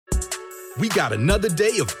We got another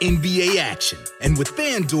day of NBA action. And with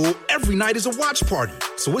FanDuel, every night is a watch party.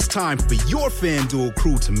 So it's time for your FanDuel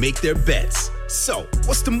crew to make their bets. So,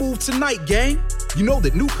 what's the move tonight, gang? You know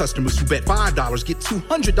that new customers who bet $5 get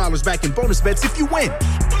 $200 back in bonus bets if you win.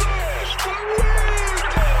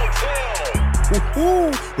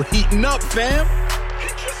 Woo-hoo, we're heating up, fam.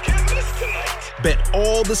 Bet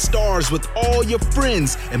all the stars with all your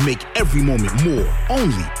friends and make every moment more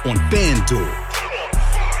only on FanDuel.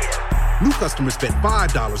 New customers bet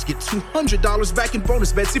 $5, get $200 back in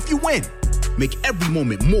bonus bets if you win. Make every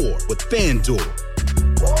moment more with FanDuel.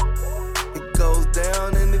 It goes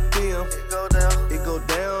down in the DM. It go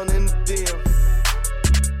down in the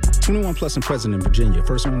DM. 21 plus and present in Virginia.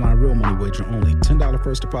 First online real money wager only. $10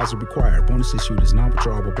 first deposit required. Bonus issued is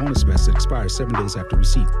non-withdrawable bonus bets that expires 7 days after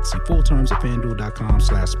receipt. See full terms at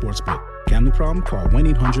FanDuel.com/sportsbook. Gambling problem? Call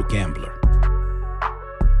 1-800-GAMBLER.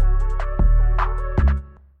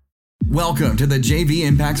 Welcome to the JV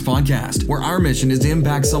Impacts Podcast, where our mission is to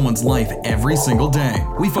impact someone's life every single day.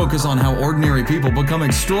 We focus on how ordinary people become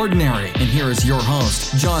extraordinary. And here is your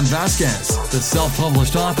host, John Vasquez, the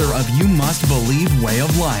self-published author of You Must Believe Way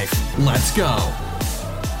of Life. Let's go.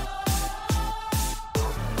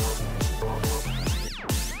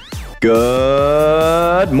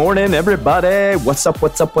 Good morning, everybody. What's up,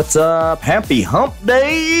 what's up, what's up? Happy Hump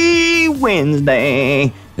Day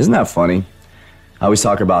Wednesday. Isn't that funny? I always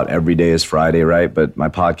talk about every day is Friday, right? But my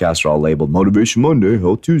podcasts are all labeled Motivation Monday,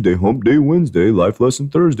 Health Tuesday, Hump Day Wednesday, Life Lesson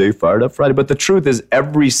Thursday, Fired Up Friday. But the truth is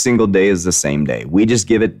every single day is the same day. We just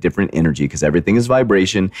give it different energy because everything is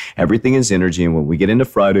vibration, everything is energy. And when we get into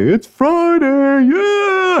Friday, it's Friday,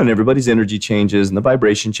 yeah! And everybody's energy changes and the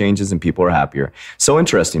vibration changes and people are happier. So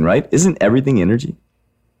interesting, right? Isn't everything energy?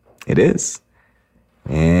 It is.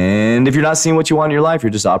 And if you're not seeing what you want in your life, you're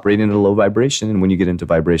just operating at a low vibration. And when you get into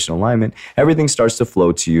vibrational alignment, everything starts to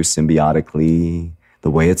flow to you symbiotically, the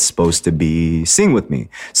way it's supposed to be. Sing with me.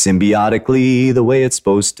 Symbiotically, the way it's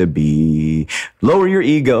supposed to be. Lower your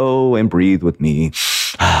ego and breathe with me.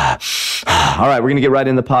 All right, we're going to get right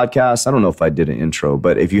into the podcast. I don't know if I did an intro,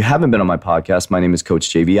 but if you haven't been on my podcast, my name is Coach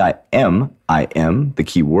JV. I am the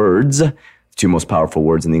key words. Two most powerful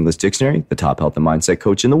words in the English dictionary, the top health and mindset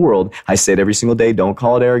coach in the world. I say it every single day. Don't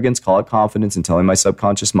call it arrogance, call it confidence, and telling my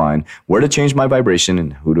subconscious mind where to change my vibration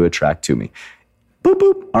and who to attract to me. Boop,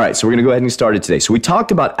 boop. All right, so we're going to go ahead and get started today. So we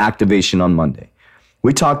talked about activation on Monday.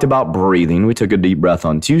 We talked about breathing. We took a deep breath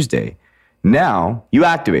on Tuesday. Now you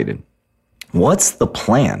activated. What's the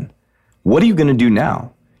plan? What are you going to do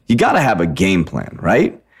now? You got to have a game plan,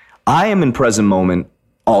 right? I am in present moment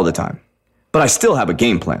all the time, but I still have a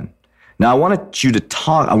game plan. Now, I want to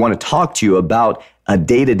talk to you about a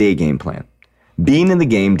day-to-day game plan, being in the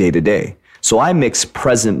game day-to-day. So I mix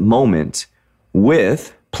present moment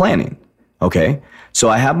with planning, okay? So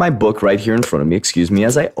I have my book right here in front of me. Excuse me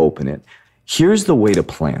as I open it. Here's the way to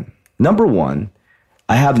plan. Number one,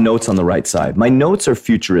 I have notes on the right side. My notes are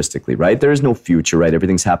futuristically, right? There is no future, right?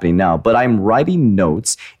 Everything's happening now, but I'm writing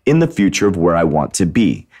notes in the future of where I want to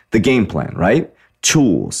be. The game plan, right?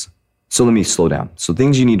 Tools. So let me slow down. So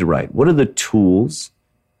things you need to write. What are the tools,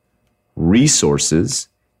 resources,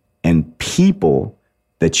 and people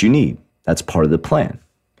that you need? That's part of the plan.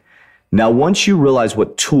 Now, once you realize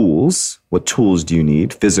what tools do you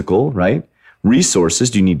need? Physical, right? Resources,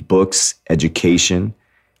 do you need books, education?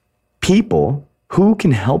 People, who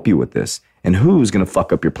can help you with this? And who's going to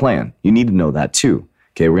fuck up your plan? You need to know that too.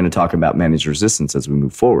 Okay, we're going to talk about managed resistance as we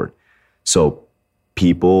move forward. So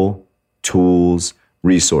people, tools,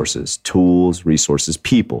 resources,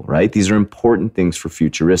 people, right? These are important things for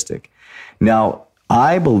futuristic. Now,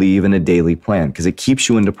 I believe in a daily plan because it keeps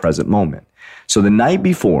you in the present moment. So the night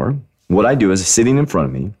before, what I do is sitting in front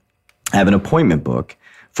of me, I have an appointment book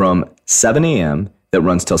from 7 a.m. that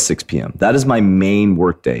runs till 6 p.m. That is my main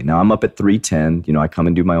work day. Now I'm up at 3:10. I come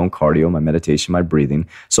and do my own cardio, my meditation, my breathing.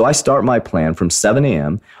 So I start my plan from 7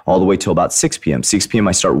 a.m. all the way till about 6 p.m. 6 p.m.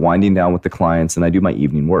 I start winding down with the clients and I do my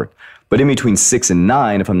evening work. But in between 6 and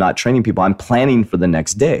 9, if I'm not training people, I'm planning for the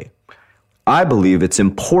next day. I believe it's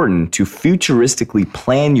important to futuristically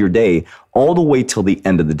plan your day all the way till the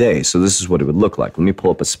end of the day. So this is what it would look like. Let me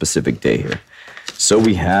pull up a specific day here. So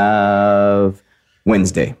we have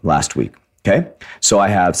Wednesday last week, okay? So I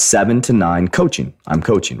have 7 to 9 coaching. I'm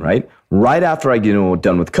coaching, right? Right after I get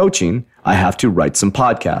done with coaching, I have to write some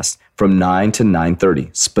podcasts from 9 to 9:30,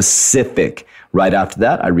 specific. Right after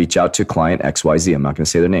that, I reach out to client XYZ. I'm not going to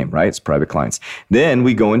say their name, right? It's private clients. Then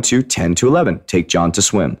we go into 10 to 11, take John to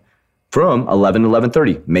swim. From 11 to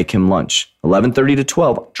 11:30, make him lunch. 11:30 to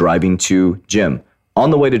 12, driving to gym.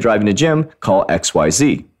 On the way to driving to gym, call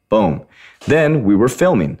XYZ. Boom. Then we were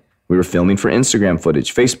filming. We were filming for Instagram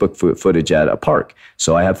footage, Facebook footage at a park.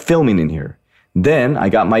 So I have filming in here. Then I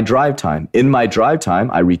got my drive time. In my drive time,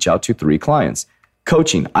 I reach out to 3 clients.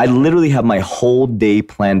 Coaching, I literally have my whole day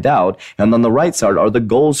planned out. And on the right side are the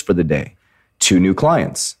goals for the day. 2 new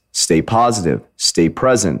clients. Stay positive. Stay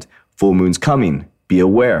present. Full moon's coming. Be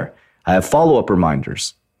aware. I have follow-up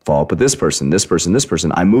reminders. Follow up with this person, this person, this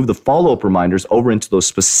person. I move the follow-up reminders over into those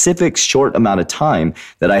specific short amount of time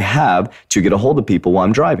that I have to get a hold of people while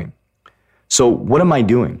I'm driving. So what am I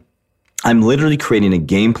doing? I'm literally creating a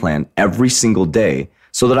game plan every single day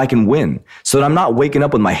so that I can win, so that I'm not waking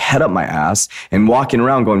up with my head up my ass and walking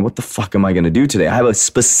around going, what the fuck am I going to do today? I have a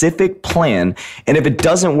specific plan, and if it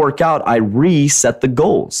doesn't work out, I reset the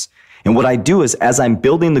goals. And what I do is, as I'm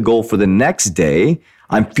building the goal for the next day,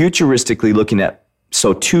 I'm futuristically looking at,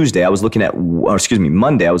 so Monday, I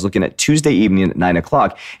was looking at Tuesday evening at 9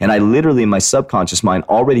 o'clock, and I literally in my subconscious mind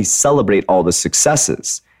already celebrate all the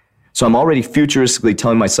successes. So I'm already futuristically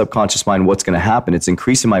telling my subconscious mind what's going to happen. It's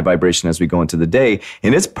increasing my vibration as we go into the day,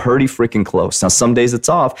 and it's pretty freaking close. Now, some days it's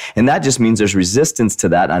off, and that just means there's resistance to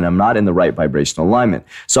that, and I'm not in the right vibrational alignment.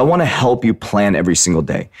 So I want to help you plan every single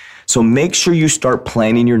day. So make sure you start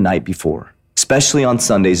planning your night before, especially on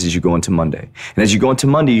Sundays as you go into Monday. And as you go into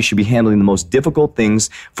Monday, you should be handling the most difficult things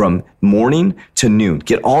from morning to noon.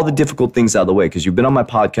 Get all the difficult things out of the way, because you've been on my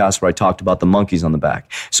podcast where I talked about the monkeys on the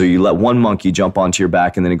back. So you let one monkey jump onto your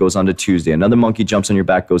back, and then it goes on to Tuesday. Another monkey jumps on your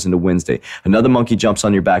back, goes into Wednesday. Another monkey jumps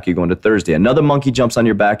on your back, you go into Thursday. Another monkey jumps on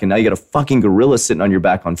your back, and now you got a fucking gorilla sitting on your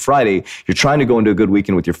back on Friday. You're trying to go into a good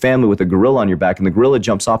weekend with your family with a gorilla on your back, and the gorilla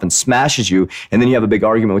jumps off and smashes you, and then you have a big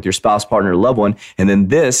argument with your spouse, partner, or loved one, and then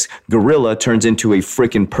this gorilla turns into a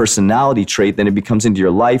freaking personality trait, then it becomes into your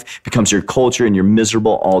life, becomes your culture, and you're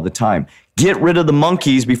miserable all the time. Get rid of the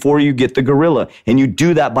monkeys before you get the gorilla. And you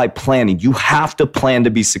do that by planning. You have to plan to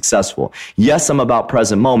be successful. Yes, I'm about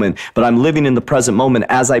present moment, but I'm living in the present moment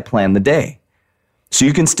as I plan the day. So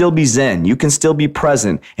you can still be zen, you can still be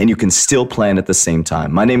present, and you can still plan at the same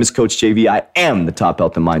time. My name is Coach JV. I am the top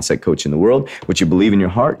health and mindset coach in the world. What you believe in your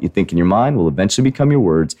heart, you think in your mind, will eventually become your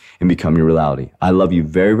words and become your reality. I love you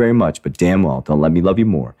very, very much, but damn well, don't let me love you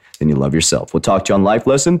more than you love yourself. We'll talk to you on Life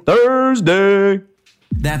Lesson Thursday.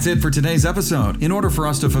 That's it for today's episode. In order for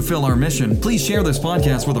us to fulfill our mission, please share this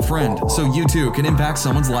podcast with a friend so you too can impact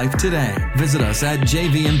someone's life today. Visit us at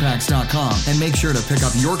jvimpacts.com and make sure to pick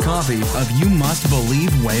up your copy of You Must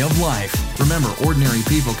Believe Way of Life. Remember, ordinary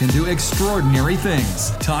people can do extraordinary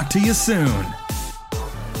things. Talk to you soon.